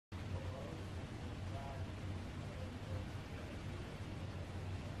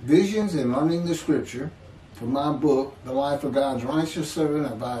Visions and Learning the Scripture from my book, The Life of God's Righteous Servant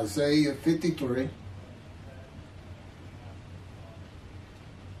of Isaiah 53.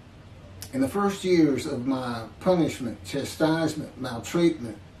 In the first years of my punishment, chastisement,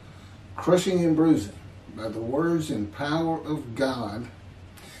 maltreatment, crushing and bruising, by the words and power of God,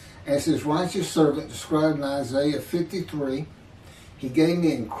 as his righteous servant described in Isaiah 53, he gave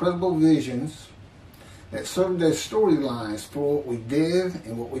me incredible visions that served as storylines for what we did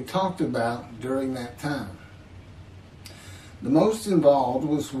and what we talked about during that time. The most involved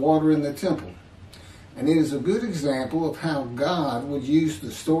was water in the temple, and it is a good example of how God would use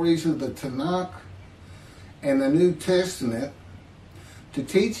the stories of the Tanakh and the New Testament to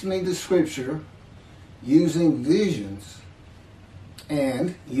teach me the Scripture using visions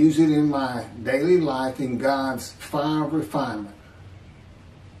and use it in my daily life in God's fire of refinement.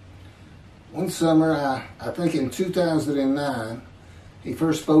 One summer, I think in 2009, he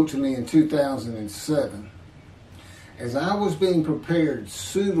first spoke to me in 2007. As I was being prepared,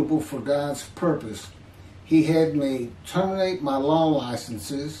 suitable for God's purpose, he had me terminate my law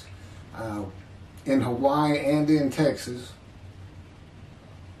licenses in Hawaii and in Texas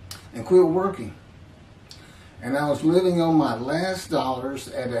and quit working. And I was living on my last dollars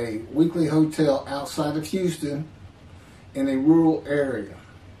at a weekly hotel outside of Houston in a rural area.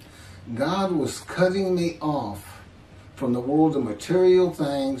 God was cutting me off from the world of material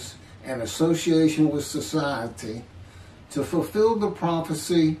things and association with society to fulfill the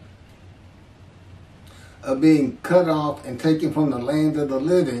prophecy of being cut off and taken from the land of the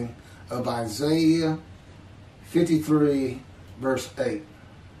living of Isaiah 53 verse 8.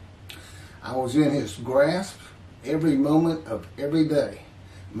 I was in his grasp every moment of every day,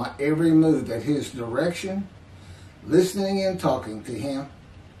 my every move at his direction, listening and talking to him.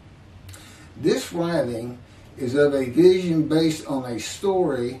 This writing is of a vision based on a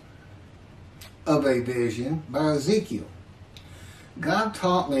story of a vision by Ezekiel. God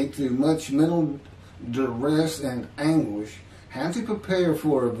taught me through much mental duress and anguish how to prepare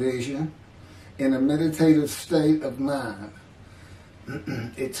for a vision in a meditative state of mind.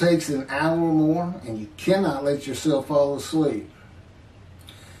 It takes an hour or more, and you cannot let yourself fall asleep.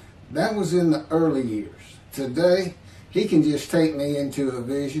 That was in the early years. Today, he can just take me into a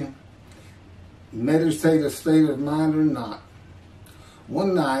vision, meditative state of mind or not.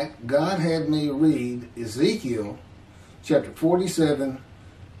 One night, God had me read Ezekiel chapter 47,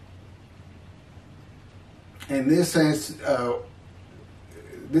 and this is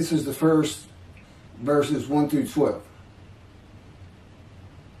the first verses 1 through 12.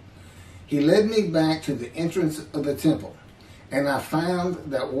 He led me back to the entrance of the temple, and I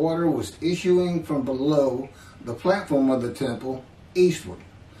found that water was issuing from below the platform of the temple eastward,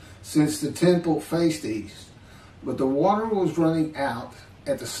 since the temple faced east. But the water was running out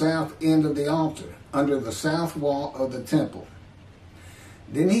at the south end of the altar, under the south wall of the temple.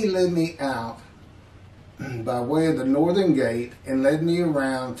 Then he led me out by way of the northern gate and led me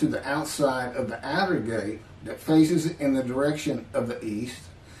around to the outside of the outer gate that faces in the direction of the east.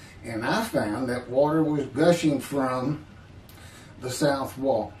 And I found that water was gushing from the south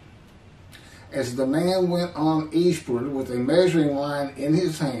wall. As the man went on eastward with a measuring line in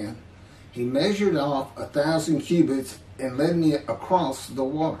his hand, he measured off 1,000 cubits and led me across the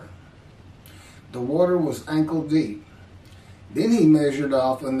water. The water was ankle deep. Then he measured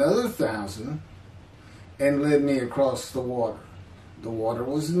off another 1,000 and led me across the water. The water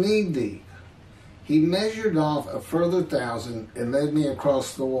was knee deep. He measured off a further 1,000 and led me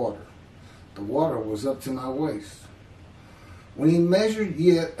across the water. The water was up to my waist. When he measured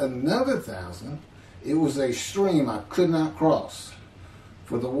yet another 1,000, it was a stream I could not cross,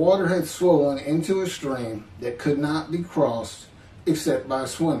 for the water had swollen into a stream that could not be crossed except by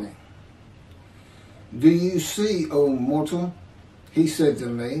swimming. Do you see, O mortal? He said to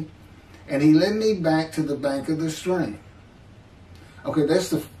me, and he led me back to the bank of the stream. Okay,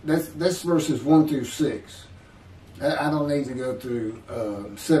 that's verses 1 through 6. I don't need to go through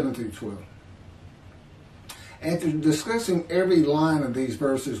 7 through 12. After discussing every line of these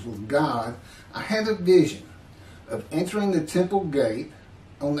verses with God, I had a vision of entering the temple gate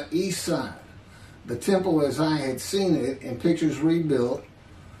on the east side. The temple as I had seen it in pictures rebuilt,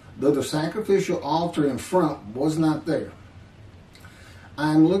 though the sacrificial altar in front was not there.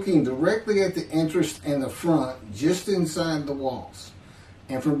 I am looking directly at the entrance in the front, just inside the walls.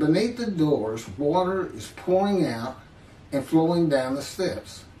 And from beneath the doors, water is pouring out and flowing down the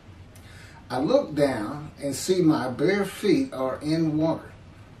steps. I look down and see my bare feet are in water,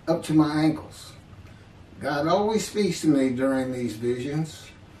 up to my ankles. God always speaks to me during these visions.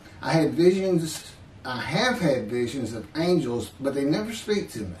 I had visions I have had visions of angels, but they never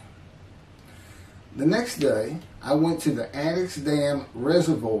speak to me. The next day, I went to the Addicks Dam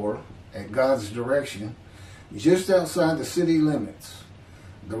Reservoir at God's direction, just outside the city limits.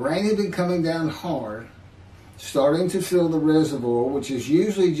 The rain had been coming down hard, starting to fill the reservoir, which is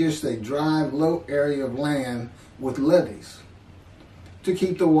usually just a dry, low area of land with levees to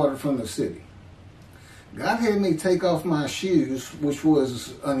keep the water from the city. God had me take off my shoes, which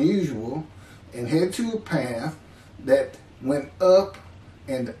was unusual, and head to a path that went up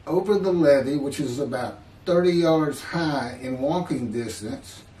and over the levee, which is about 30 yards high in walking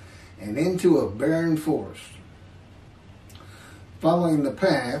distance, and into a barren forest. Following the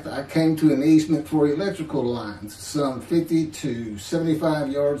path, I came to an easement for electrical lines, some 50 to 75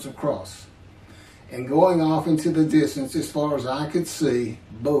 yards across, and going off into the distance as far as I could see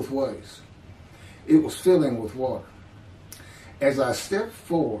both ways. It was filling with water. As I stepped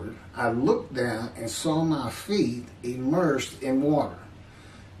forward, I looked down and saw my feet immersed in water,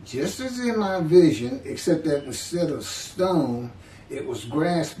 just as in my vision, except that instead of stone, it was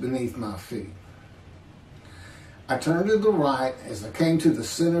grass beneath my feet. I turned to the right as I came to the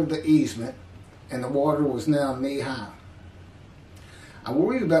center of the easement, and the water was now knee-high. I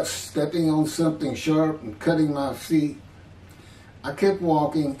worried about stepping on something sharp and cutting my feet. I kept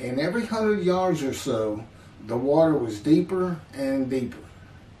walking, and every 100 yards or so, the water was deeper and deeper,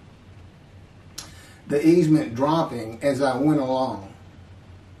 the easement dropping as I went along.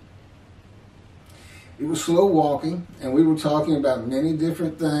 It was slow walking, and we were talking about many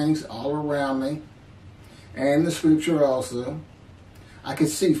different things all around me, and the scripture also. I could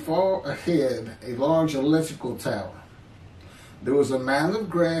see far ahead a large electrical tower. There was a mound of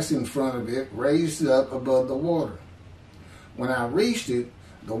grass in front of it, raised up above the water. When I reached it,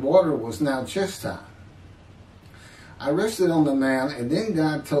 the water was now chest high. I rested on the mound, and then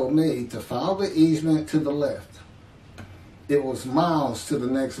God told me to follow the easement to the left. It was miles to the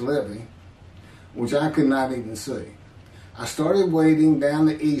next levee, which I could not even see. I started wading down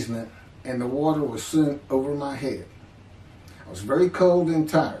the easement, and the water was soon over my head. I was very cold and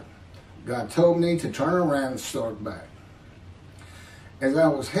tired. God told me to turn around and start back. As I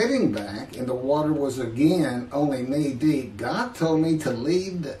was heading back, and the water was again only knee deep, God told me to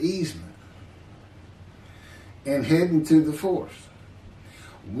leave the easement and head into the forest.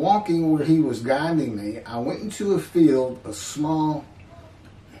 Walking where he was guiding me, I went into a field of small,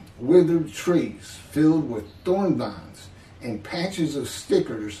 withered trees filled with thorn vines and patches of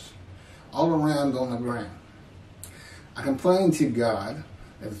stickers all around on the ground. I complained to God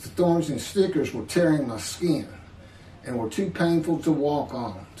that the thorns and stickers were tearing my skin and were too painful to walk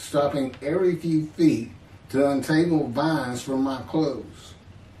on, stopping every few feet to untangle vines from my clothes.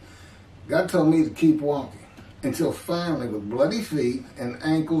 God told me to keep walking, until finally, with bloody feet and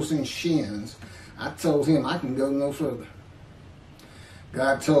ankles and shins, I told him I can go no further.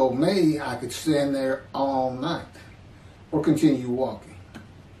 God told me I could stand there all night or continue walking.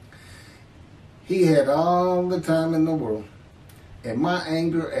 He had all the time in the world, and my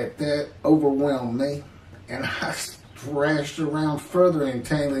anger at that overwhelmed me, and I thrashed around further,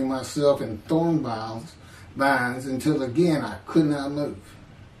 entangling myself in thorn vines until again I could not move.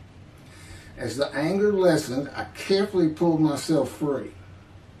 As the anger lessened, I carefully pulled myself free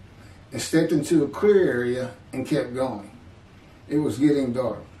and stepped into a clear area and kept going. It was getting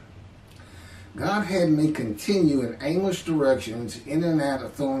dark. God had me continue in aimless directions in and out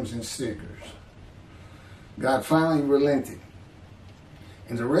of thorns and stickers. God finally relented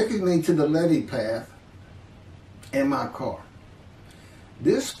and directed me to the levee path and my car.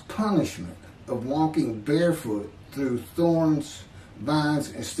 This punishment of walking barefoot through thorns,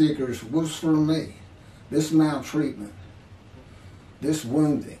 vines, and stickers was for me. This maltreatment, this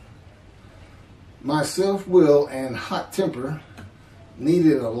wounding. My self-will and hot temper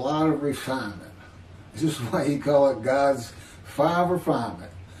needed a lot of refinement. This is why he called it God's fire of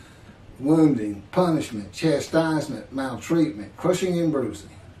refinement. Wounding, punishment, chastisement, maltreatment, crushing and bruising.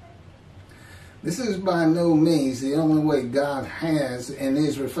 This is by no means the only way God has and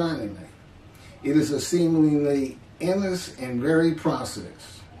is refining me. It is a seemingly endless and varied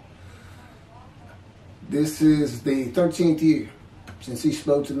process. This is the 13th year since he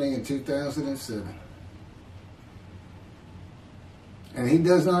spoke to me in 2007. And he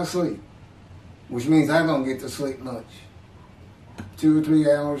does not sleep, which means I don't get to sleep much. 2 or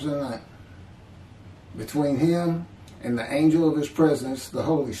 3 hours a night. Between him and the angel of his presence, the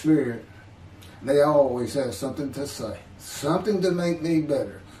Holy Spirit, they always have something to say, something to make me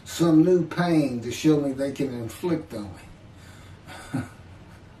better, some new pain to show me they can inflict on me.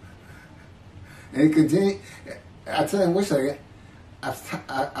 And it continued. I tell him, wait a second,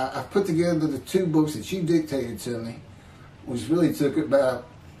 I've put together the 2 books that you dictated to me, which really took about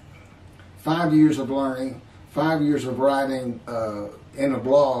 5 years of learning, 5 years of writing in a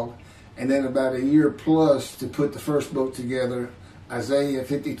blog, and then about a year plus to put the first book together, Isaiah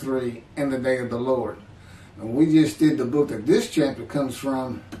 53 and the Day of the Lord. And we just did the book that this chapter comes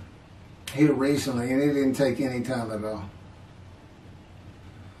from here recently, and it didn't take any time at all.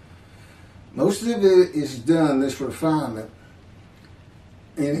 Most of it is done, this refinement,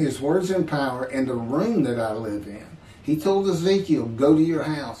 in his words and power in the room that I live in. He told Ezekiel, go to your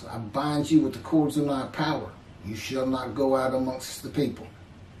house. I bind you with the cords of my power. You shall not go out amongst the people.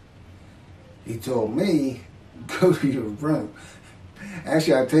 He told me, go to your room.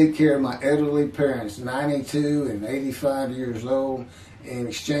 Actually, I take care of my elderly parents, 92 and 85 years old, in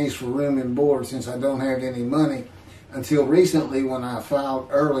exchange for room and board since I don't have any money, until recently when I filed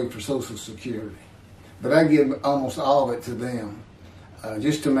early for Social Security. But I give almost all of it to them,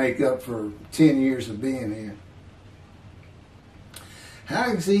 just to make up for 10 years of being here.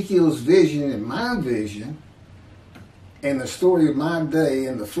 How Ezekiel's vision and my vision and the story of my day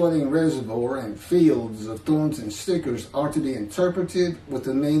and the flooding reservoir and fields of thorns and stickers are to be interpreted with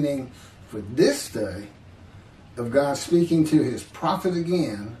the meaning for this day of God speaking to his prophet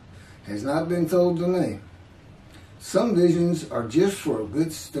again has not been told to me. Some visions are just for a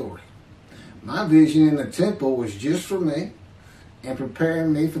good story. My vision in the temple was just for me and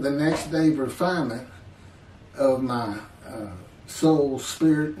preparing me for the next day of refinement of my soul,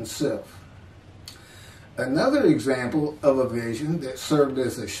 spirit, and self. Another example of a vision that served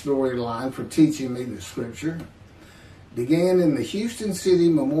as a storyline for teaching me the scripture began in the Houston City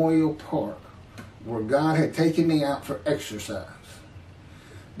Memorial Park, where God had taken me out for exercise.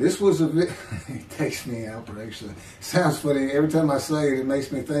 This was He takes me out for exercise. Sounds funny. Every time I say it, it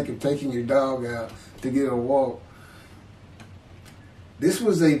makes me think of taking your dog out to get a walk. This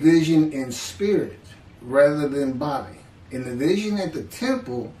was a vision in spirit rather than body. In the vision at the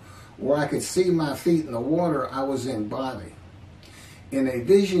temple, where I could see my feet in the water, I was in body. In a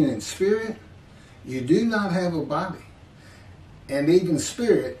vision in spirit, you do not have a body. And even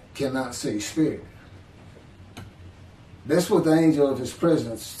spirit cannot see spirit. That's what the angel of his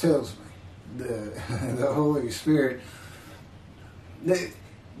presence tells me. The Holy Spirit.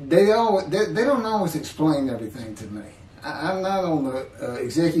 They don't always explain everything to me. I'm not on the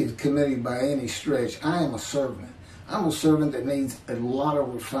executive committee by any stretch. I am a servant. I'm a servant that needs a lot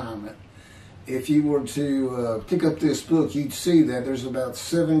of refinement. If you were to pick up this book, you'd see that there's about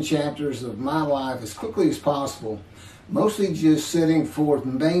 7 chapters of my life as quickly as possible, mostly just setting forth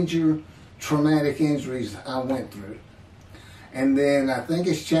major traumatic injuries I went through. And then I think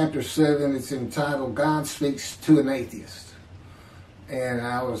it's chapter 7, it's entitled, God Speaks to an Atheist. And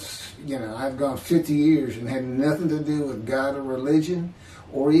I was, I've gone 50 years and had nothing to do with God or religion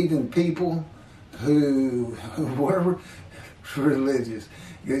or even people who were religious.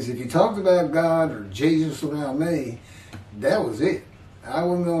 Because if you talked about God or Jesus around me, that was it. I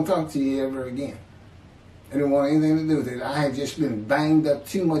wasn't going to talk to you ever again. I didn't want anything to do with it. I had just been banged up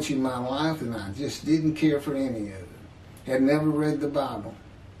too much in my life, and I just didn't care for any of it. Had never read the Bible.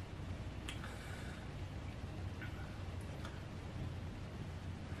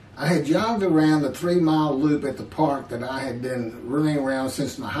 I had jogged around the 3-mile loop at the park that I had been running around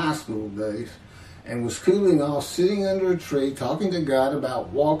since my high school days, and was cooling off sitting under a tree talking to God about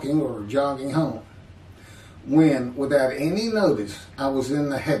walking or jogging home, when, without any notice, I was in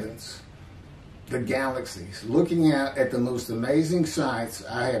the heavens, the galaxies, looking out at the most amazing sights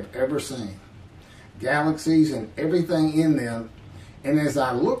I have ever seen. Galaxies and everything in them, and as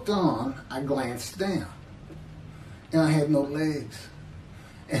I looked on, I glanced down, and I had no legs,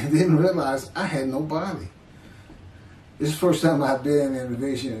 and didn't realize I had no body. This is the first time I've been in a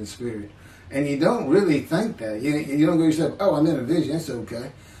vision and spirit. And you don't really think that. You don't go to yourself, oh, I'm in a vision, it's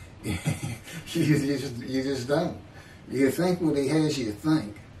okay. you just don't. You think what he has you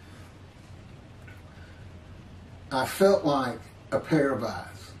think. I felt like a pair of eyes.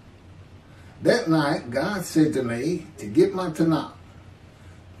 That night, God said to me to get my Tanakh.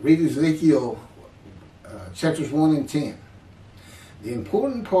 Read Ezekiel chapters 1 and 10. The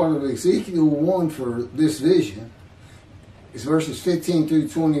important part of Ezekiel 1 for this vision is verses 15 through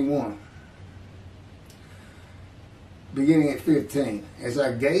 21. Beginning at 15. As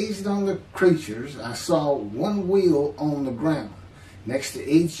I gazed on the creatures, I saw one wheel on the ground, next to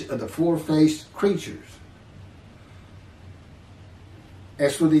each of the 4-faced creatures.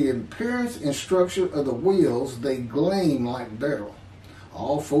 As for the appearance and structure of the wheels, they gleam like beryl.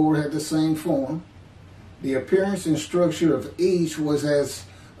 All 4 had the same form. The appearance and structure of each was as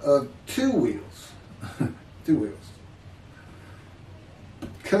of 2 wheels. 2 wheels.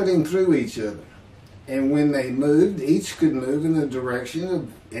 cutting through each other. And when they moved, each could move in the direction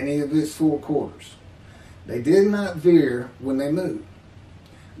of any of its four quarters. They did not veer when they moved.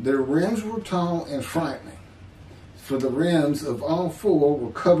 Their rims were tall and frightening, for the rims of all four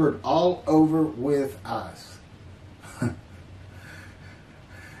were covered all over with ice.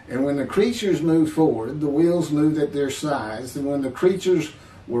 And when the creatures moved forward, the wheels moved at their sides. And when the creatures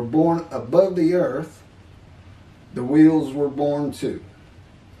were born above the earth, the wheels were born too.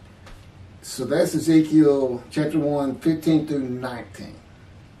 So that's Ezekiel chapter 1, 15 through 19.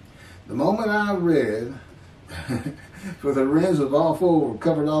 The moment I read, for the rims of all four were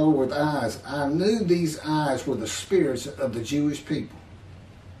covered all over with eyes, I knew these eyes were the spirits of the Jewish people,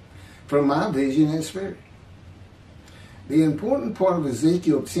 from my vision and spirit. The important part of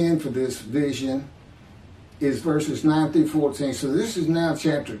Ezekiel 10 for this vision is verses 9 through 14. So this is now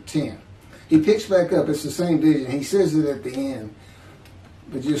chapter 10. He picks back up. It's the same vision. He says it at the end.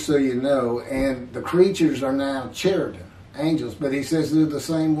 But just so you know, and the creatures are now cherubim, angels, but he says they're the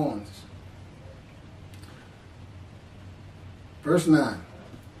same ones. Verse 9.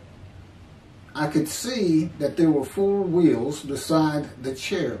 I could see that there were four wheels beside the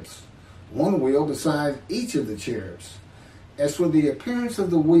cherubs, one wheel beside each of the cherubs. As for the appearance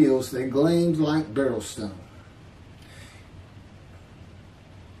of the wheels, they gleamed like beryl stone.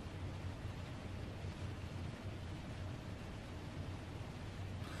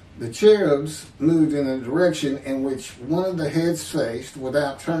 The cherubs moved in the direction in which one of the heads faced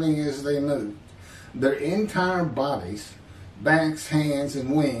without turning as they moved. Their entire bodies, backs, hands,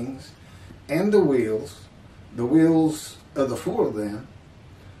 and wings, and the wheels of the four of them,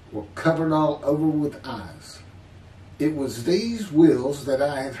 were covered all over with eyes. It was these wheels that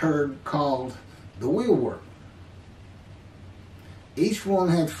I had heard called the wheelwork. Each one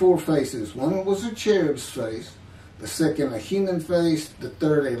had four faces. One was a cherub's face, the second a human face, the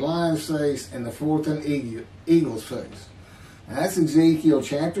third a lion's face, and the fourth an eagle's face. And that's Ezekiel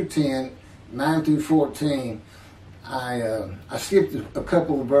chapter 10, 9 through 14. I skipped a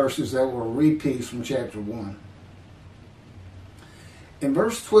couple of verses that were repeats from chapter 1. In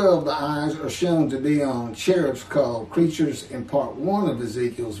verse 12, the eyes are shown to be on cherubs called creatures in part 1 of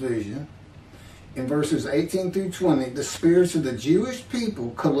Ezekiel's vision. In verses 18 through 20, the spirits of the Jewish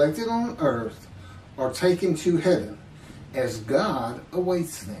people collected on earth are taken to heaven as God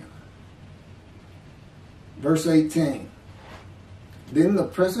awaits them. Verse 18, then the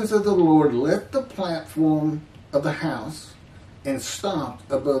presence of the Lord left the platform of the house and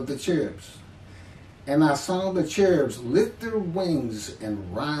stopped above the cherubs. And I saw the cherubs lift their wings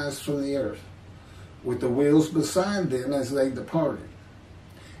and rise from the earth, with the wheels beside them as they departed.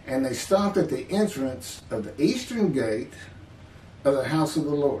 And they stopped at the entrance of the eastern gate of the house of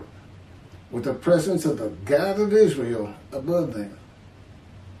the Lord, with the presence of the God of Israel above them.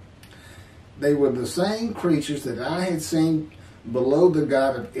 They were the same creatures that I had seen below the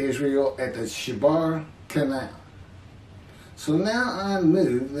God of Israel at the Shebar Canal. So now I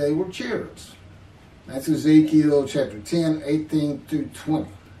knew they were cherubs. That's Ezekiel chapter 10, 18 through 20.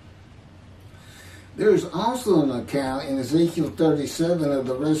 There is also an account in Ezekiel 37 of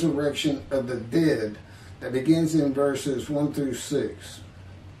the resurrection of the dead that begins in verses 1 through 6.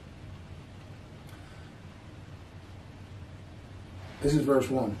 This is verse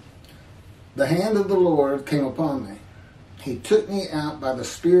 1. The hand of the Lord came upon me. He took me out by the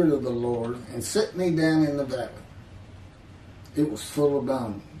Spirit of the Lord and set me down in the valley. It was full of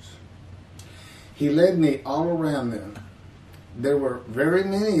bones. He led me all around them. There were very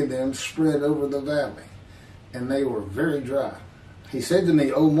many of them spread over the valley, and they were very dry. He said to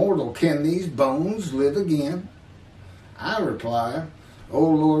me, O mortal, can these bones live again? I replied, O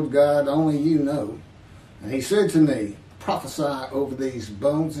Lord God, only you know. And he said to me, prophesy over these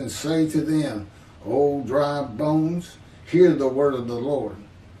bones and say to them, O dry bones, hear the word of the Lord.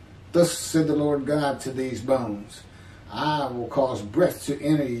 Thus said the Lord God to these bones, I will cause breath to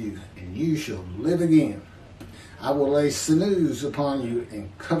enter you, and you shall live again. I will lay sinews upon you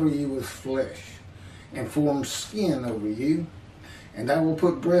and cover you with flesh, and form skin over you. And I will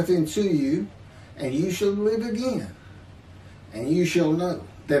put breath into you, and you shall live again. And you shall know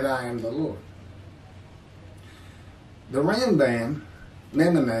that I am the Lord. The Rambam,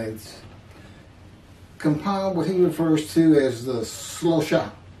 Maimonides, compiled what he refers to as the Slosha,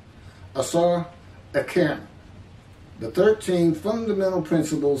 Asar Akarim, the 13 fundamental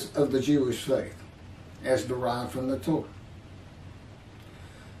principles of the Jewish faith, as derived from the Torah.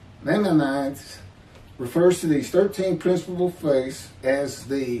 Maimonides refers to these 13 principal faiths as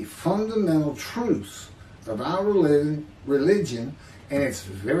the fundamental truths of our religion and its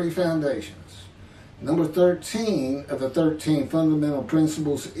very foundations. Number 13 of the 13 fundamental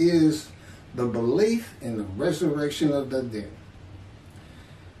principles is the belief in the resurrection of the dead.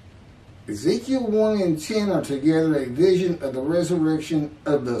 Ezekiel 1 and 10 are together a vision of the resurrection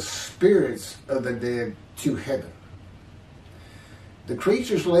of the spirits of the dead to heaven. The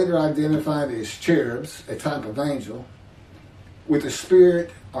creatures later identified as cherubs, a type of angel, with the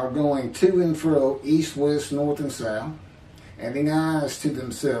spirit are going to and fro, east, west, north, and south, adding eyes to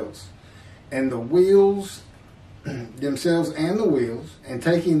themselves, and the wheels, themselves and the wheels, and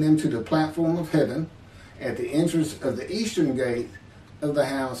taking them to the platform of heaven at the entrance of the eastern gate of the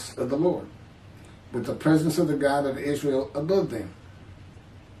house of the Lord, with the presence of the God of Israel above them.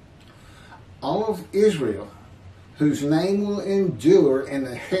 All of Israel, whose name will endure in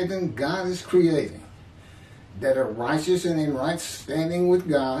the heaven God is creating, that are righteous and in right standing with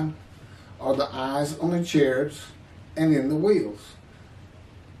God, are the eyes on the cherubs and in the wheels.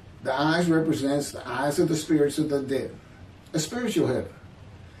 The eyes represents the eyes of the spirits of the dead, a spiritual heaven,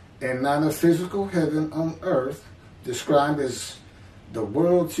 and not a physical heaven on earth, described as the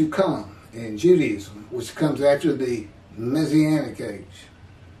world to come in Judaism, which comes after the Messianic age.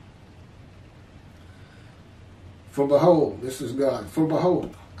 For behold, this is God, for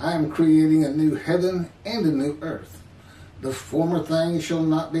behold, I am creating a new heaven and a new earth. The former things shall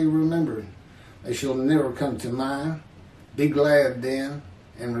not be remembered. They shall never come to mind. Be glad then,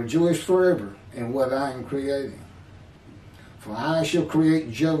 and rejoice forever in what I am creating. For I shall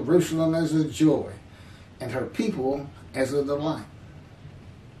create Jerusalem as a joy, and her people as a delight.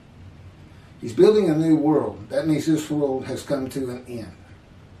 He's building a new world. That means this world has come to an end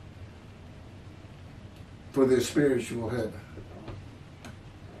for this spiritual heaven.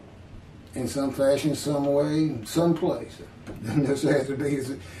 In some fashion, some way, some place. It doesn't have to be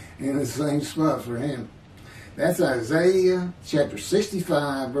in the same spot for him. That's Isaiah chapter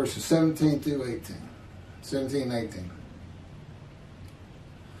 65, verses 17 through 18. 17 and 18.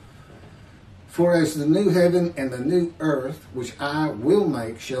 For as the new heaven and the new earth, which I will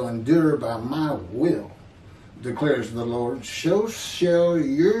make, shall endure by my will, declares the Lord, so shall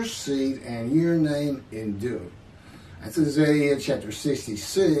your seed and your name endure. That's Isaiah chapter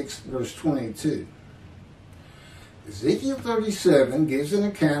 66, verse 22. Ezekiel 37 gives an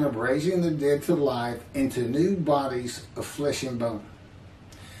account of raising the dead to life into new bodies of flesh and bone.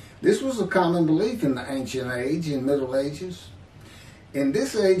 This was a common belief in the ancient age and Middle Ages. In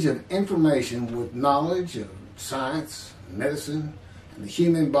this age of information with knowledge of science, medicine, and the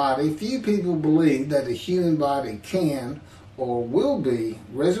human body, few people believe that the human body can or will be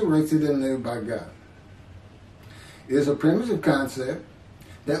resurrected anew by God. It is a primitive concept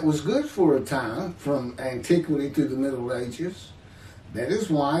that was good for a time from antiquity to the Middle Ages. That is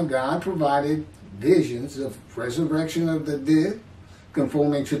why God provided visions of resurrection of the dead,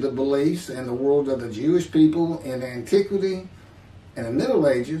 conforming to the beliefs and the world of the Jewish people in antiquity and the Middle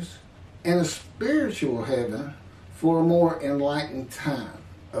Ages, and a spiritual heaven for a more enlightened time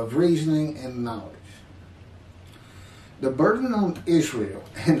of reasoning and knowledge. The burden on Israel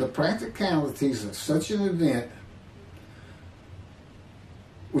and the practicalities of such an event,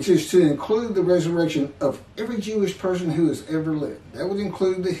 which is to include the resurrection of every Jewish person who has ever lived. That would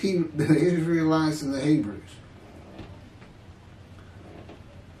include the Israelites and the Hebrews.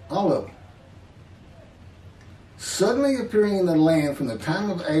 All of them. Suddenly appearing in the land from the time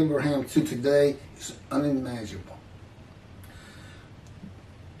of Abraham to today is unimaginable.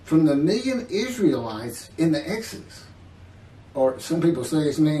 From the million Israelites in the Exodus, or some people say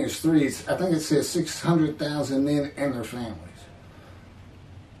as many as 3, I think it says 600,000 men and their families,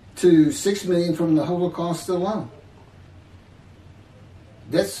 to 6 million from the Holocaust alone.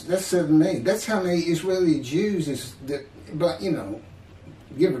 That's 7 million. That's how many Israeli Jews but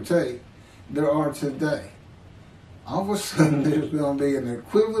give or take, there are today. All of a sudden, there's going to be an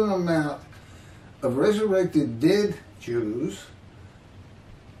equivalent amount of resurrected dead Jews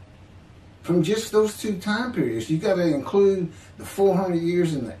from just those 2 time periods. You got to include the 400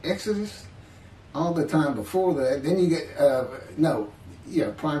 years in the Exodus, all the time before that. Then you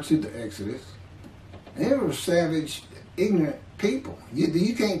get prior to the Exodus. And they were savage, ignorant people.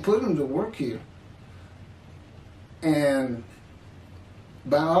 You can't put them to work here. And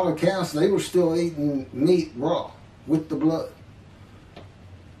by all accounts, they were still eating meat raw with the blood.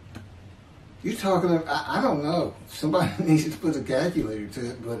 You're talking about, I don't know. Somebody needs to put a calculator to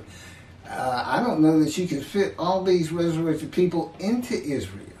it, but I don't know that you could fit all these resurrected people into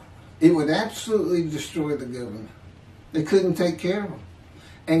Israel. It would absolutely destroy the government. They couldn't take care of them.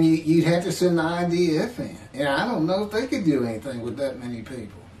 And you'd have to send the IDF in. And I don't know if they could do anything with that many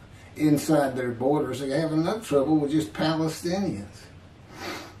people inside their borders. They have enough trouble with just Palestinians.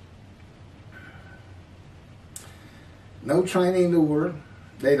 no training to work.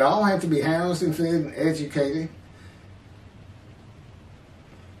 They'd all have to be housed and fed and educated.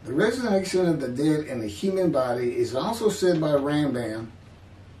 The resurrection of the dead in the human body is also said by Rambam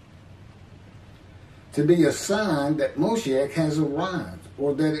to be a sign that Moshiach has arrived,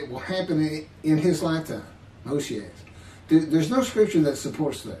 or that it will happen in his lifetime. Moshiach. There's no scripture that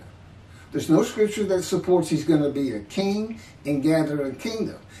supports that. There's no scripture that supports he's going to be a king and gather a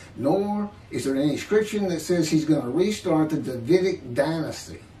kingdom. Nor is there any scripture that says he's going to restart the Davidic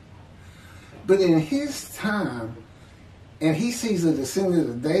dynasty. But in his time, and he sees the descendant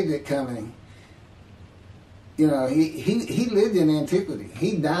of David coming, you know, he lived in antiquity.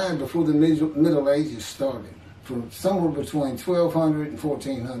 He died before the Middle Ages started, from somewhere between 1200 and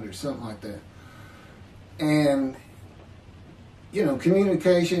 1400, something like that. And, you know,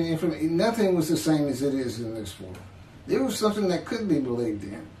 communication, information, nothing was the same as it is in this world. It was something that could be believed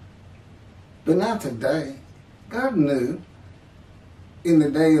in. But not today. God knew in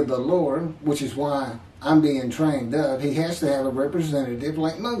the day of the Lord, which is why I'm being trained up, he has to have a representative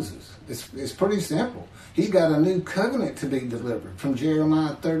like Moses. It's pretty simple. He's got a new covenant to be delivered from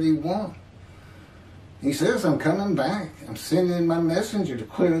Jeremiah 31. He says, I'm coming back. I'm sending my messenger to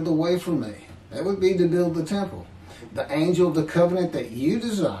clear the way for me. That would be to build the temple. The angel of the covenant that you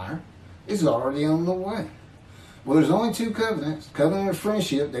desire is already on the way. Well, there's only two covenants. Covenant of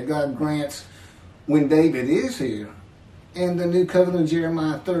friendship that God grants when David is here, and the new covenant of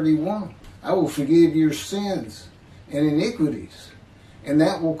Jeremiah 31. I will forgive your sins and iniquities, and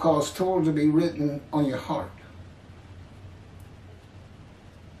that will cause Torah to be written on your heart.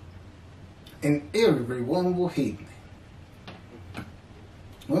 And everyone will heed me.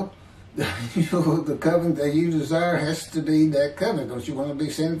 Well, you know, the covenant that you desire has to be that covenant. Don't you want to be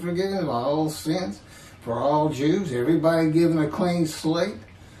sin forgiven of all sins for all Jews? Everybody given a clean slate,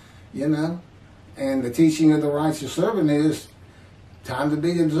 you know? And the teaching of the righteous servant is time to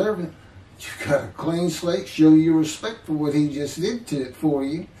be observant. You've got a clean slate. Show your respect for what he just did for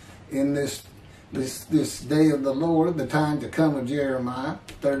you in this day of the Lord, the time to come of Jeremiah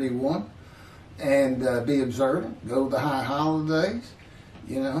 31. And be observant. Go to the high holidays.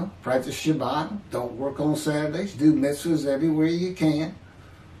 You know, practice Shabbat. Don't work on Saturdays. Do mitzvahs everywhere you can.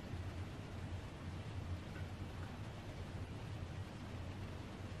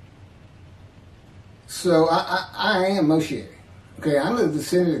 So I am Moshiach. Okay, I'm the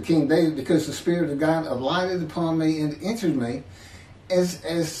descendant of King David because the Spirit of God alighted upon me and entered me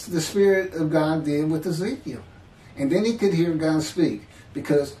as the Spirit of God did with Ezekiel. And then he could hear God speak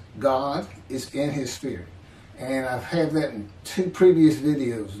because God is in his spirit. And I've had that in 2 previous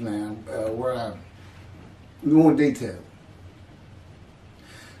videos now where I'm more detailed.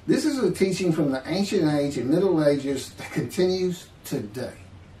 This is a teaching from the ancient age and Middle Ages that continues today.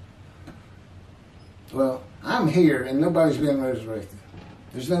 Well, I'm here and nobody's been resurrected.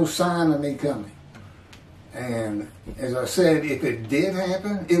 There's no sign of me coming. And as I said, if it did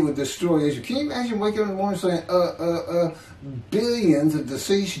happen, it would destroy Israel. Can you imagine waking up in the morning saying, billions of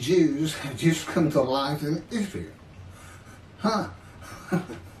deceased Jews have just come to life in Israel? Huh?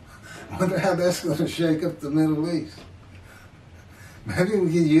 Wonder how that's going to shake up the Middle East. Maybe we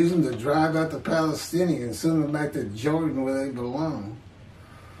could use them to drive out the Palestinians, send them back to Jordan where they belong.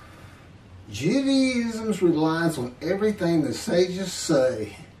 Judaism relies on everything the sages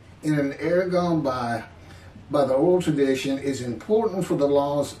say in an era gone by the oral tradition is important for the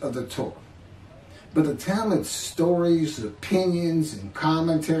laws of the Torah. But the Talmud's stories, opinions, and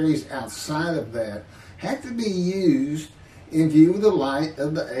commentaries outside of that have to be used in view of the light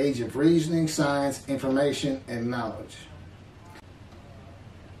of the age of reasoning, science, information, and knowledge.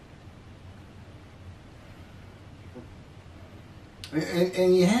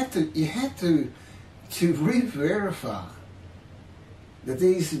 And you have to re-verify that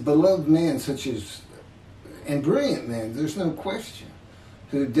these beloved men, such as, and brilliant men, there's no question,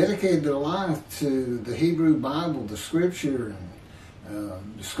 who dedicated their life to the Hebrew Bible, the Scripture,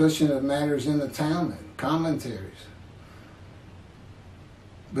 and discussion of matters in the Talmud, commentaries.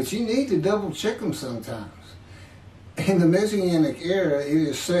 But you need to double check them sometimes. In the Messianic era, it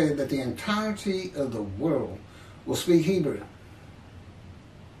is said that the entirety of the world will speak Hebrew.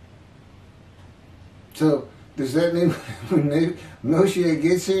 So, does that mean when Moshiach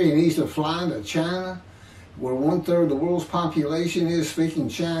gets here, he needs to fly to China, where 1/3 of the world's population is speaking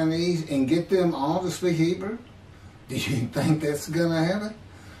Chinese, and get them all to speak Hebrew? Do you think that's going to happen?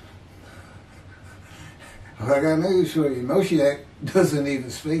 Well, I got news for you. Moshiach doesn't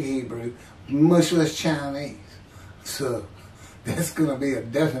even speak Hebrew, much less Chinese. So, that's going to be a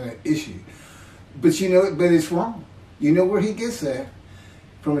definite issue. But you know, but it's wrong. You know where he gets that?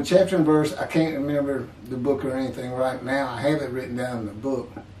 from a chapter and verse. I can't remember the book or anything right now. I have it written down in the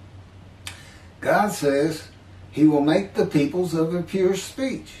book. God says he will make the peoples of a pure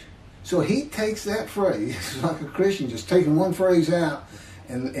speech. So he takes that phrase, it's like a Christian just taking one phrase out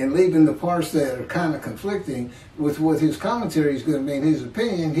and leaving the parts that are kind of conflicting with what his commentary is going to be in his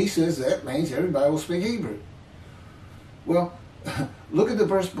opinion. He says that means everybody will speak Hebrew. Well, look at the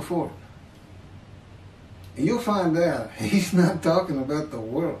verse before it. And you'll find out he's not talking about the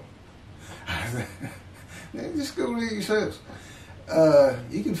world. Just go read it yourselves.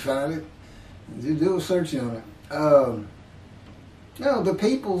 You can find it. You do a search on it. No, the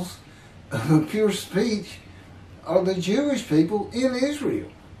peoples of pure speech are the Jewish people in Israel.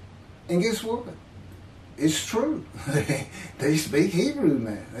 And guess what? It's true. They speak Hebrew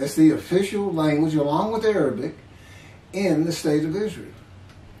now. That's the official language along with Arabic in the state of Israel.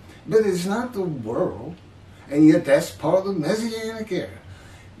 But it's not the world. And yet that's part of the Messianic era.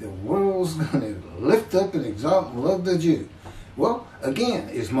 The world's going to lift up and exalt and love the Jew. Well, again,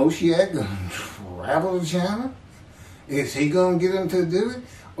 is Moshiach going to travel to China? Is he going to get him to do it?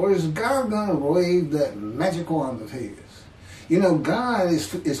 Or is God going to wave that magic wand of his? You know, God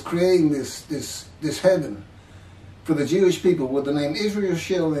is creating this heaven for the Jewish people with the name Israel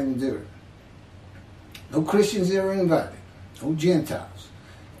shall endure. No Christians are invited. No Gentiles.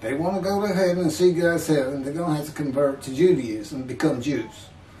 If they want to go to heaven and see God's heaven, they're going to have to convert to Judaism and become Jews.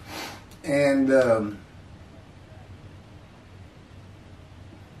 And the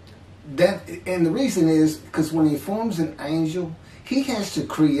reason is because when he forms an angel, he has to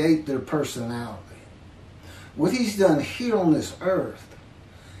create their personality. What he's done here on this earth,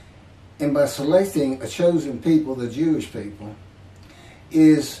 and by selecting a chosen people, the Jewish people,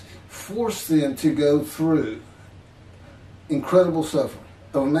 is force them to go through incredible suffering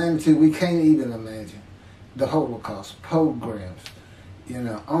of a magnitude we can't even imagine. The Holocaust, pogroms,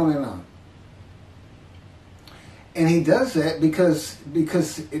 on and on. And he does that because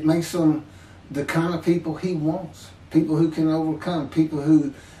it makes them the kind of people he wants. People who can overcome, people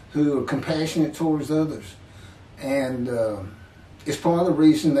who are compassionate towards others. And it's part of the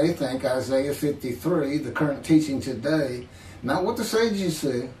reason they think Isaiah 53, the current teaching today, not what the sages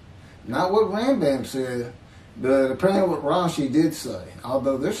said, not what Rambam said, but apparently what Rashi did say.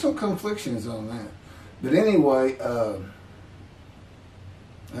 Although there's some conflictions on that. But anyway,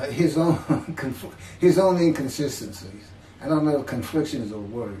 his own inconsistencies. I don't know if conflictions are a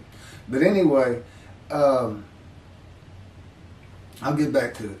word. But anyway, I'll get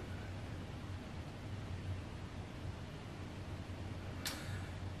back to it.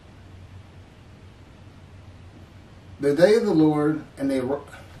 The day of the Lord and the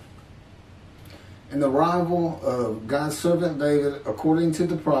arrival of God's servant David, according to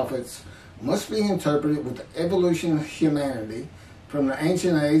the prophets, must be interpreted with the evolution of humanity from the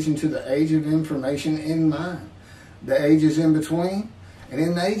ancient age into the age of information in mind, the ages in between, and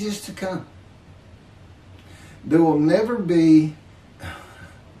in the ages to come. There will never be,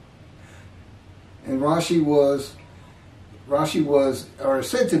 and Rashi was, or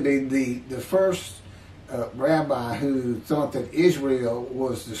said to be, the first rabbi who thought that Israel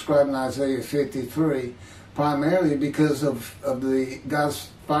was described in Isaiah 53 primarily because of the God's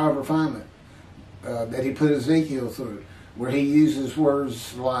fire of refinement that he put Ezekiel through, where he uses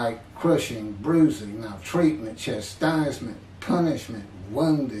words like crushing, bruising, maltreatment, chastisement, punishment,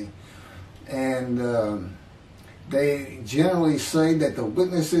 wounding. And they generally say that the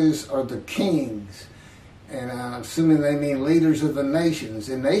witnesses are the kings. And I'm assuming they mean leaders of the nations.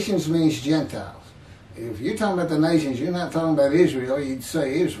 And nations means Gentiles. If you're talking about the nations, you're not talking about Israel, you'd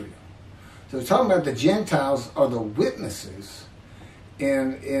say Israel. So talking about the Gentiles are the witnesses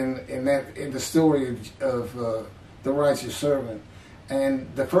in the story of the righteous servant. And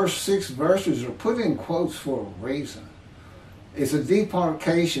the first 6 verses are put in quotes for a reason. It's a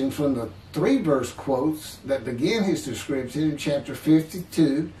demarcation from the 3-verse quotes that begin his description in chapter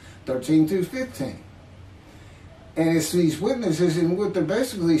 52, 13 through 15. And it's these witnesses, and what they're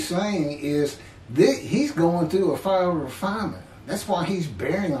basically saying is he's going through a fire of refinement. That's why he's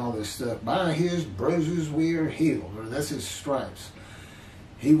bearing all this stuff. By his bruises we are healed, or that's his stripes.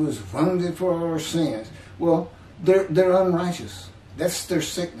 He was wounded for our sins. Well, they're unrighteous. That's their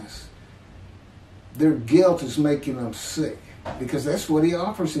sickness. Their guilt is making them sick, because that's what he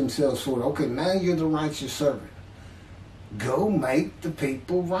offers himself for. Okay, now you're the righteous servant. Go make the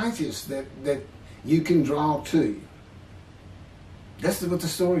people righteous that you can draw to you. That's what the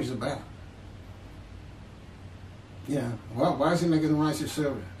story's about. Yeah, why is he making the righteous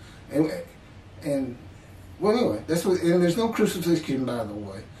servant? And well, anyway, that's what. And there's no crucifixion, by the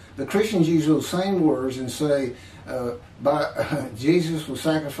way. The Christians use those same words and say, Jesus was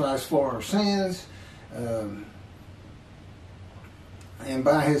sacrificed for our sins, and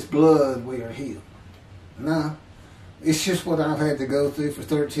by his blood we are healed. No, it's just what I've had to go through for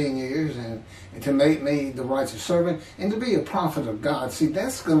 13 years and to make me the righteous servant and to be a prophet of God. See,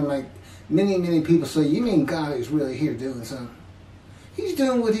 that's going to make many, many people say, you mean God is really here doing something? He's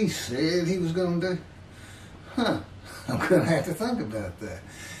doing what he said he was going to do. Huh. I'm going to have to think about that.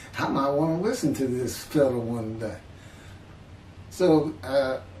 I might want to listen to this fellow one day. So,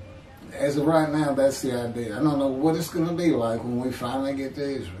 as of right now, that's the idea. I don't know what it's going to be like when we finally get to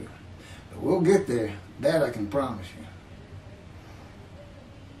Israel. But we'll get there. That I can promise you.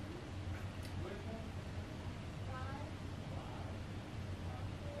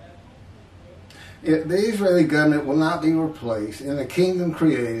 The Israeli government will not be replaced and the kingdom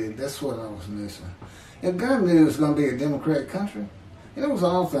created. That's what I was missing. If God knew it was going to be a democratic country, it was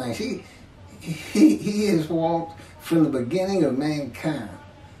all things. He has walked from the beginning of mankind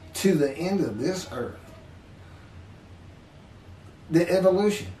to the end of this earth. The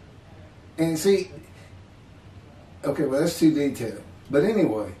evolution. And see, okay, well, that's too detailed. But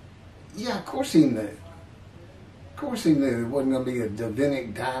anyway, yeah, of course he knew. Of course he knew it wasn't going to be a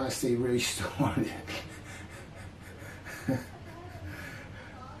Davidic dynasty restored.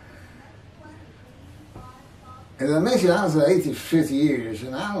 As I mentioned, I was the 85th years,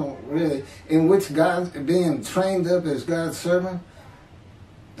 and I don't really, in which God, being trained up as God's servant,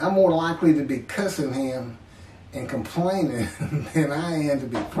 I'm more likely to be cussing him and complaining than I am to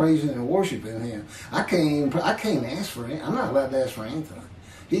be praising and worshiping him. I can't ask for it. I'm not allowed to ask for anything.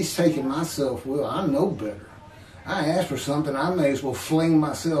 He's taking my self-will. I know better. I ask for something, I may as well fling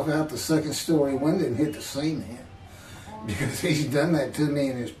myself out the second-story window and hit the ceiling. Because he's done that to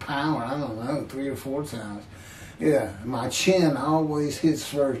me in his power, I don't know, 3 or 4 times. Yeah, my chin always hits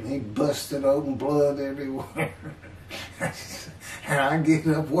first, and he busted open, blood everywhere. And I get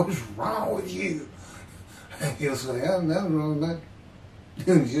up, what's wrong with you? And he'll say, oh, nothing wrong with that.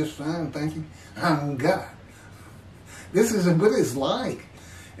 Doing just fine, thank you. I'm God. This is what it's like.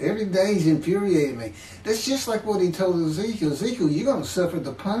 Every day he's infuriating me. That's just like what he told Ezekiel. Ezekiel, you're going to suffer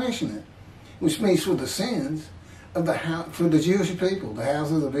the punishment, which means for the sins of for the Jewish people, the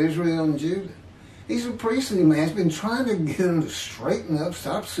houses of Israel and Judah. He's a priestly man. He's been trying to get him to straighten up,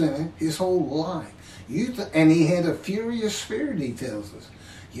 stop sinning his whole life. And he had a furious spirit, he tells us.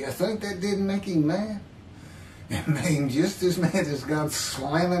 You think that didn't make him mad? It made him just as mad as God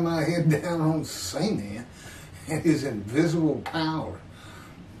slamming my head down on Satan and his invisible power.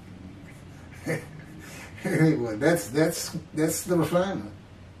 Anyway, that's the refinement.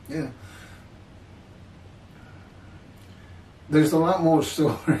 Yeah. There's a lot more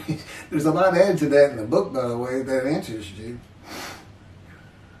stories. There's a lot added to that in the book, by the way, that interests you.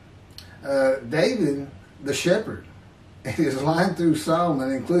 David, the shepherd, his line through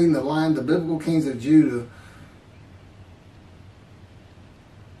Solomon, including the line, the biblical kings of Judah,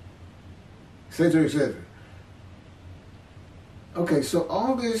 etc., etc. Okay, so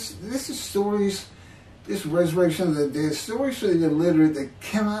all this is stories, this resurrection of the dead, stories for the illiterate that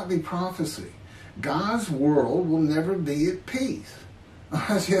cannot be prophecy. God's world will never be at peace.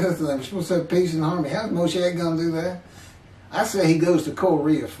 That's the other thing. We're supposed to have peace and harmony. How's Moshiach going to do that? I say he goes to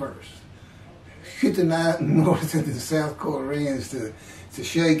Korea first. Get the North and the South Koreans to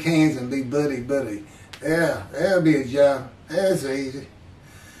shake hands and be buddy-buddy. Yeah, that'll be a job. That's easy.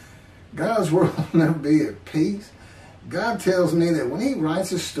 God's world will never be at peace. God tells me that when he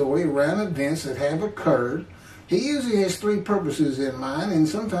writes a story around events that have occurred, he usually has 3 purposes in mind, and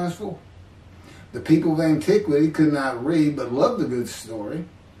sometimes 4. The people of antiquity could not read but loved a good story,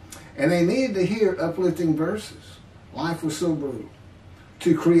 and they needed to hear uplifting verses. Life was so brutal.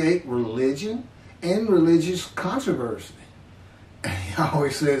 To create religion and religious controversy. And he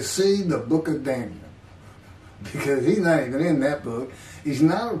always says, see the book of Daniel. Because he's not even in that book. He's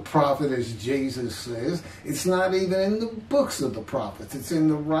not a prophet, as Jesus says. It's not even in the books of the prophets. It's in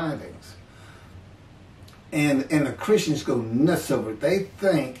the writings. And the Christians go nuts over it. They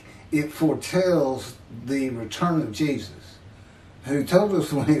think it foretells the return of Jesus, who told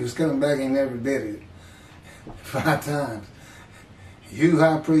us when he was coming back he never did it 5 times. You,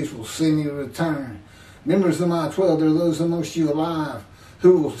 high priest, will see me return. Members of my 12, there are those amongst you alive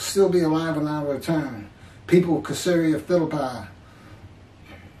who will still be alive when I return. People of Caesarea Philippi,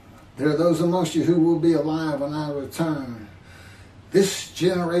 there are those amongst you who will be alive when I return. This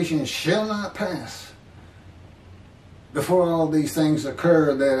generation shall not pass before all these things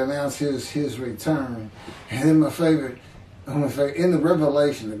occur that announce his return. And then my favorite, in the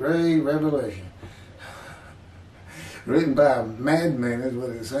Revelation, the great Revelation, written by a madman is what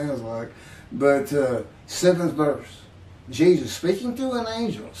it sounds like. But 7th verse, Jesus speaking through an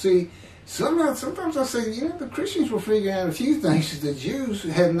angel. See, sometimes I say, the Christians were figuring out a few things that the Jews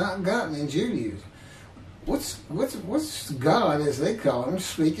had not gotten in Judaism. What's God, as they call him,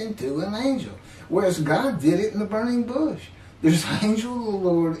 speaking to an angel? Whereas God did it in the burning bush. There's an angel of the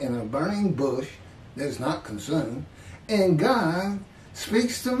Lord in a burning bush that is not consumed, and God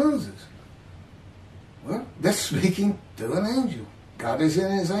speaks to Moses. Well, that's speaking to an angel. God is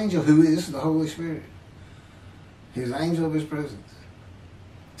in his angel, who is the Holy Spirit. His angel of his presence.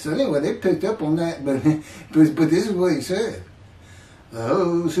 So anyway, they picked up on that, but this is what he said.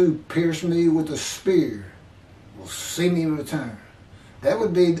 Those who pierce me with a spear will see me return. That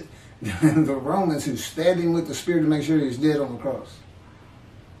would be the Romans who stabbed him with the spear to make sure he was dead on the cross.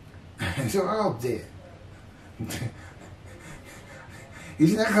 So they're all dead.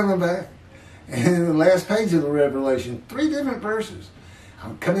 He's not coming back. And in the last page of the Revelation, 3 different verses.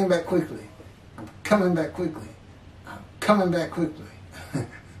 I'm coming back quickly. I'm coming back quickly. I'm coming back quickly.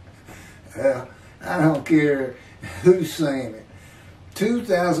 I don't care who's saying it.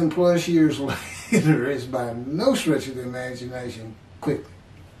 2,000 plus years later, it's by no stretch of the imagination quickly.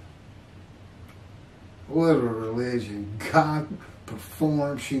 What a religion. God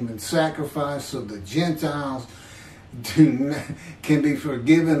performs human sacrifice so the Gentiles can be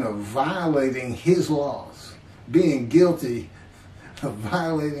forgiven of violating his laws, being guilty of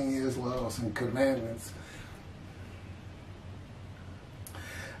violating his laws and commandments.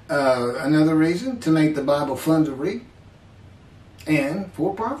 Another reason, to make the Bible fun to read, and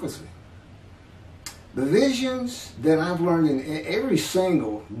for prophecy. The visions that I've learned in every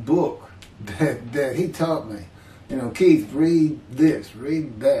single book that he taught me. Keith, read this,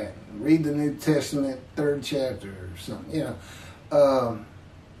 read that, read the New Testament 3rd chapter or something.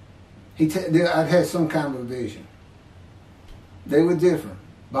 I'd had some kind of vision. They were different.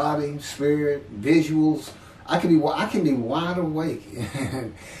 Body, spirit, visuals. I can be wide awake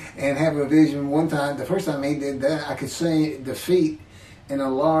and have a vision. One time, the first time he did that, I could see the feet in a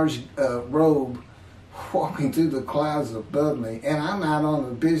large robe walking through the clouds above me, and I'm out on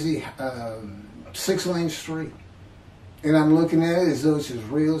a busy 6-lane street, and I'm looking at it as though it's as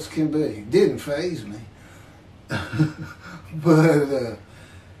real as can be. It didn't faze me, but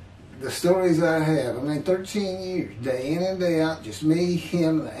the stories I have, 13 years, day in and day out, just me,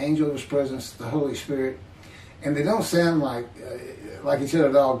 him, the angel of his presence, the Holy Spirit. And they don't sound like he said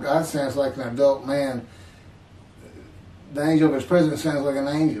a dog. God sounds like an adult man. The angel of his presence sounds like an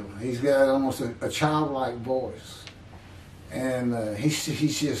angel. He's got almost a childlike voice, and he's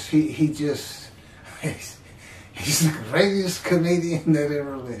the greatest comedian that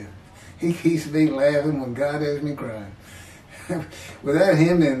ever lived. He keeps me laughing when God has me crying. Without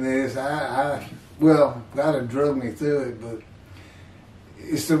him in this, God had drugged me through it, but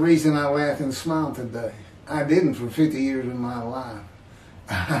it's the reason I laugh and smile today. I didn't for 50 years of my life.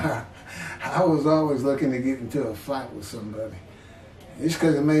 I was always looking to get into a fight with somebody. Just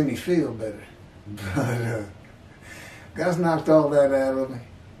because it made me feel better. But God's knocked all that out of me.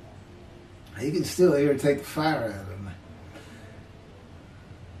 He can still irritate the fire out of me.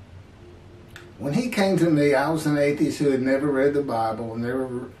 When he came to me, I was an atheist who had never read the Bible,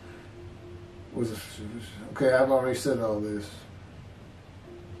 never was. Okay, I've already said all this.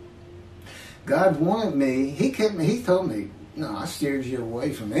 God wanted me. He told me, no, I steered you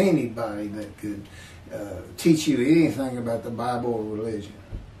away from anybody that could teach you anything about the Bible or religion,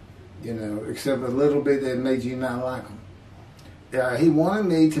 except a little bit that made you not like them. He wanted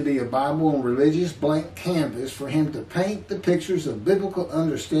me to be a Bible and religious blank canvas for him to paint the pictures of biblical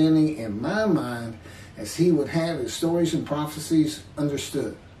understanding in my mind as he would have his stories and prophecies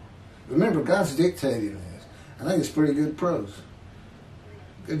understood. Remember, God's dictating this. I think it's pretty good prose.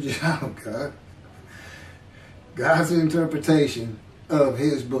 Good job, God. God's interpretation of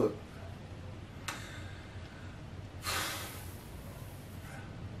his book.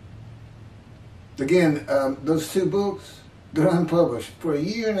 Again, those 2 books, they're unpublished. For a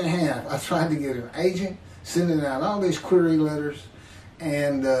year and a half, I tried to get an agent, sending out all these query letters,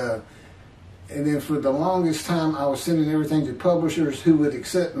 and then for the longest time, I was sending everything to publishers who would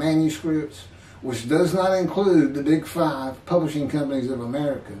accept manuscripts, which does not include the big 5 publishing companies of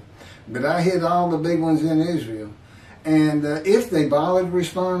America. But I hit all the big ones in Israel. And if they bothered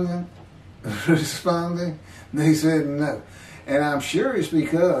responding, they said no. And I'm sure it's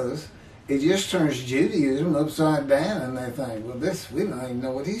because it just turns Judaism upside down, and they think, well, we don't even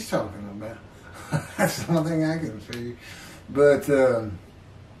know what he's talking about. That's the only thing I can figure. But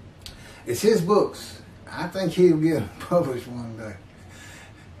it's his books. I think he'll get published one day.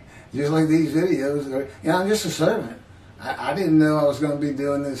 Just like these videos. I'm just a servant. I didn't know I was going to be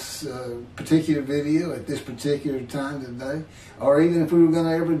doing this particular video at this particular time today, or even if we were going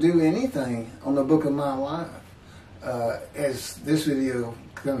to ever do anything on the book of my life. As this video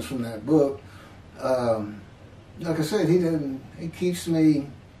comes from that book, like I said, he keeps me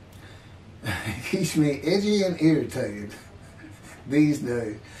edgy and irritated these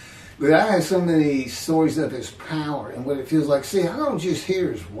days. But I have so many stories of his power and what it feels like. See, I don't just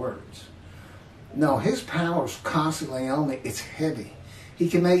hear his words. No, his power is constantly on me. It's heavy.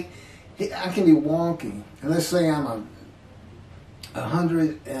 I can be walking, and let's say I'm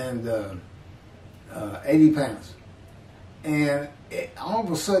 180 pounds. And all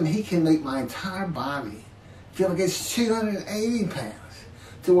of a sudden, he can make my entire body feel like it's 280 pounds,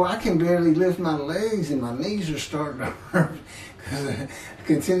 to where I can barely lift my legs and my knees are starting to hurt because I'm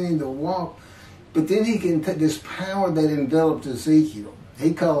continuing to walk. But then he can take this power that enveloped Ezekiel.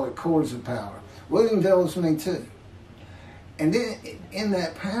 He called it cords of power. Well, it envelops me too. And then in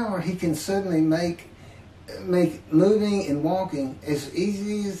that power, he can suddenly make moving and walking as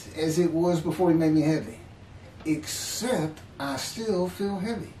easy as it was before he made me heavy. Except I still feel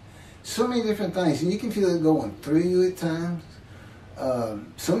heavy. So many different things. And you can feel it going through you at times.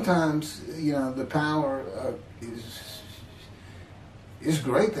 Sometimes, the power is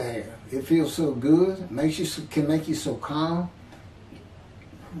great to have. It feels so good. It can make you so calm.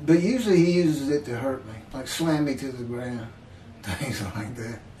 But usually he uses it to hurt me, like slam me to the ground, things like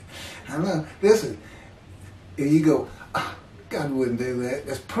that. I know. Listen, if you go, God wouldn't do that.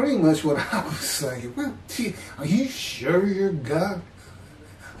 That's pretty much what I was saying. Well, gee, are you sure you're God?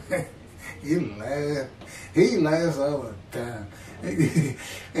 He laughs. He laughs all the time.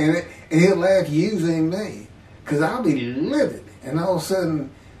 and he'll laugh using me, because I'll be livid. And all of a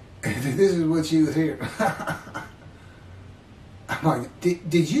sudden, this is what you would hear. I'm like,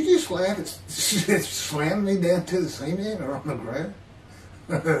 did you just laugh and slam me down to the cement or on the ground?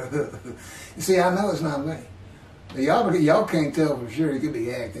 See, I know it's not me. Y'all can't tell for sure. He could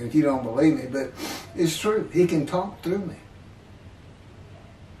be acting if you don't believe me, but it's true. He can talk through me.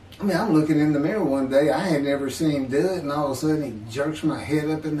 I mean, I'm looking in the mirror one day. I had never seen him do it, and all of a sudden he jerks my head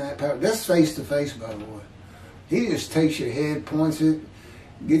up in that power. That's face to face, by the way. He just takes your head, points it,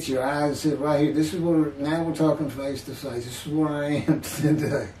 gets your eyes, and says, right here, this is where, now we're talking face to face. This is where I am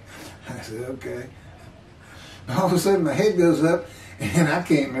today. I said, okay. All of a sudden my head goes up, and I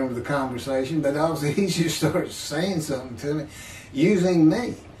can't remember the conversation, but all of a sudden he just starts saying something to me, using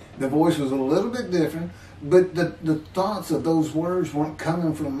me. The voice was a little bit different, but the thoughts of those words weren't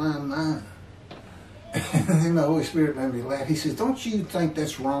coming from my mind. And then the Holy Spirit made me laugh. He says, don't you think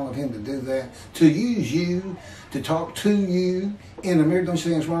that's wrong of him to do that? To use you, to talk to you in the mirror, don't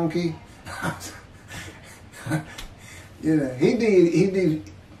you think it's wrong, Keith? He did.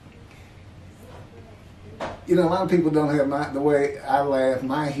 A lot of people don't have the way I laugh,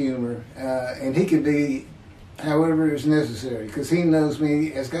 my humor, and he can be however is necessary, because he knows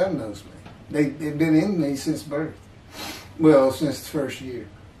me as God knows me. They've been in me since birth. Well, since the first year.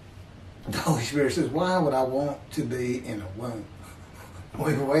 The Holy Spirit says, why would I want to be in a womb?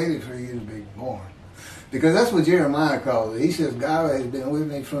 We waited for you to be born. Because that's what Jeremiah calls it. He says, God has been with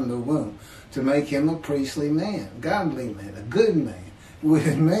me from the womb to make him a priestly man, godly man, a good man.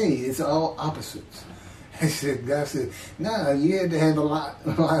 With me, it's all opposites. God said, no, you had to have a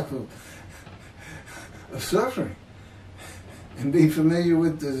life of suffering and be familiar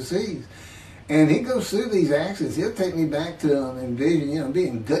with the disease. And he goes through these actions. He'll take me back to in vision,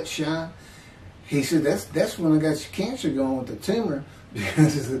 being gut shot. He said, that's when I got your cancer going with the tumor,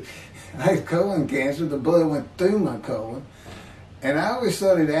 because I had colon cancer. The blood went through my colon. And I always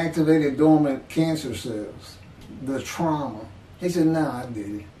thought it activated dormant cancer cells, the trauma. He said, no, I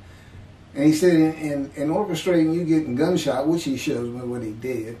did it. And he said, in orchestrating you getting gunshot, which he shows me what he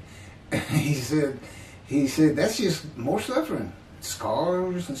did, he said, that's just more suffering.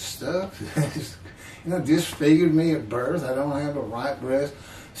 Scars and stuff. Disfigured me at birth. I don't have a right breast.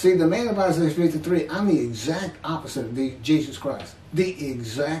 See, the man of Isaiah 53, I'm the exact opposite of Jesus Christ. The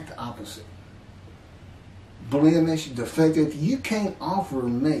exact opposite. Blemish, defective. You can't offer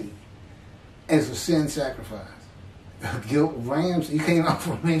me as a sin sacrifice. Guilt, rams, you can't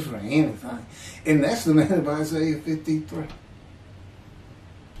offer me for anything. And that's the man of Isaiah 53.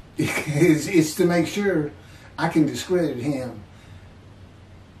 It's to make sure I can discredit him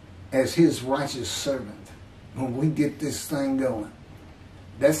as his righteous servant when we get this thing going.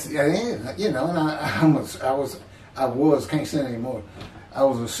 That's, and I was, can't say anymore. I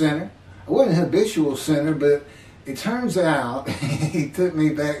was a sinner. I wasn't a habitual sinner, but it turns out he took me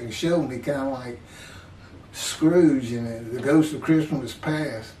back and showed me kind of like Scrooge in The Ghost of Christmas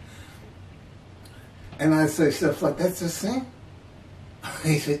Past. And I'd say stuff like, that's a sin?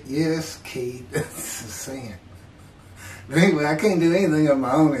 He said, yes, Keith, that's a sin. But anyway, I can't do anything on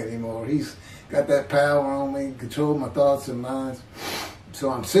my own anymore. He's got that power on me, control my thoughts and minds. So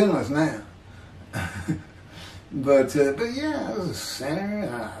I'm sinless now. But yeah, I was a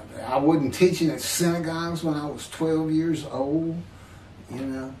sinner. I wasn't teaching at synagogues when I was 12 years old. You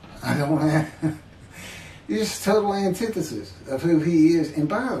know, I don't have... It's just total antithesis of who he is. And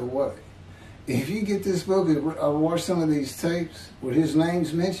by the way, if you get this book or watch some of these tapes where his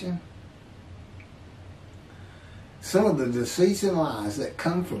name's mentioned, some of the deceits and lies that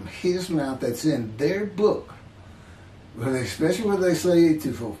come from his mouth that's in their book, especially when they say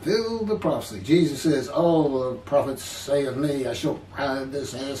to fulfill the prophecy. Jesus says, all the prophets say of me, I shall ride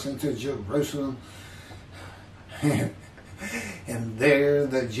this ass into Jerusalem. And there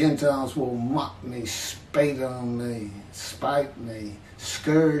the Gentiles will mock me, spite on me,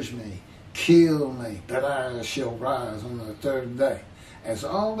 scourge me, kill me, but I shall rise on the third day. As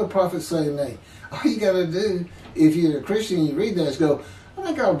all the prophets say to me. All you got to do, if you're a Christian and you read that, is go, I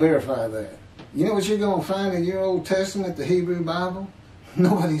think I'll verify that. You know what you're going to find in your Old Testament, the Hebrew Bible?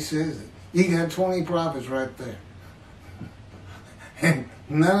 Nobody says it. You got 20 prophets right there. And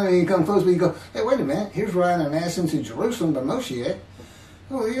none of you come close, but you go, hey, wait a minute, here's riding an ass into Jerusalem by Moshiach.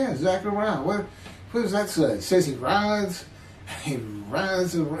 Oh, yeah, Zechariah. What does that say? It says he rides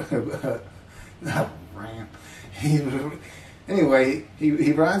Anyway,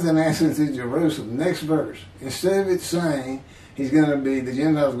 he rides an ass into Jerusalem. Next verse. Instead of it saying he's going to be, the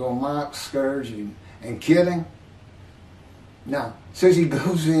Gentiles are going to mock, scourge him, and kill him. No. It says he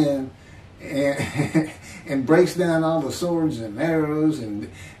goes in and breaks down all the swords and arrows and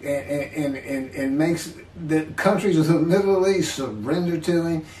makes the countries of the Middle East surrender to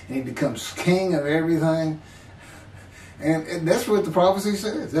him, and he becomes king of everything. And that's what the prophecy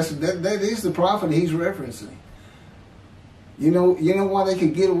says. That is the prophet he's referencing. You know why they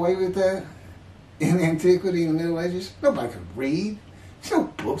could get away with that in antiquity and the Middle Ages? Nobody could read. There's no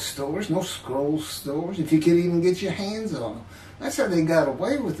bookstores, no scroll stores, if you could even get your hands on them. That's how they got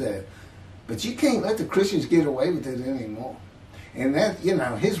away with that. But you can't let the Christians get away with it anymore. And that,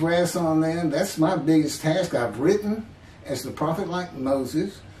 his wrath's on them. That's my biggest task. I've written as the prophet like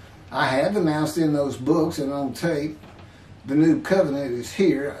Moses. I have announced in those books and on tape, the new covenant is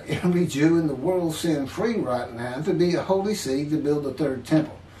here. Every Jew in the world set free right now to be a holy seed to build the third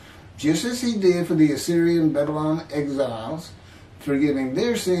temple. Just as he did for the Assyrian Babylon exiles, forgiving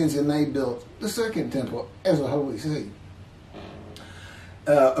their sins, and they built the second temple as a holy seed.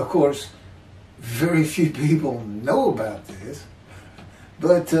 Of course, very few people know about this.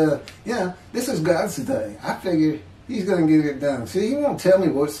 But, this is God's day. I figure he's going to get it done. See, he won't tell me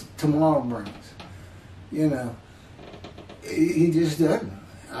what tomorrow brings. He just doesn't.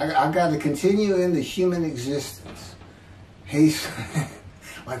 I got to continue in the human existence. He's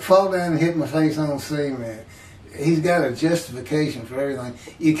like fall down and hit my face on cement. He's got a justification for everything.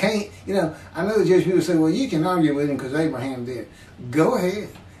 You can't, I know the Jewish people say, well, you can argue with him because Abraham did. Go ahead.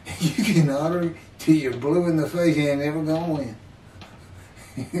 You can argue till you're blue in the face. You ain't never going to win.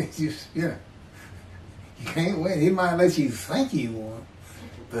 It's just, you can't win. He might let you think you won,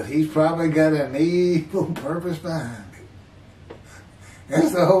 but he's probably got an evil purpose behind it.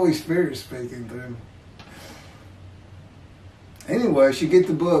 That's the Holy Spirit speaking through him. Anyway, you should get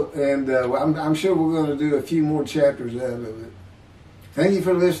the book, and I'm sure we're going to do a few more chapters out of it. Thank you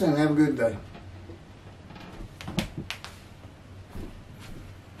for listening. Have a good day.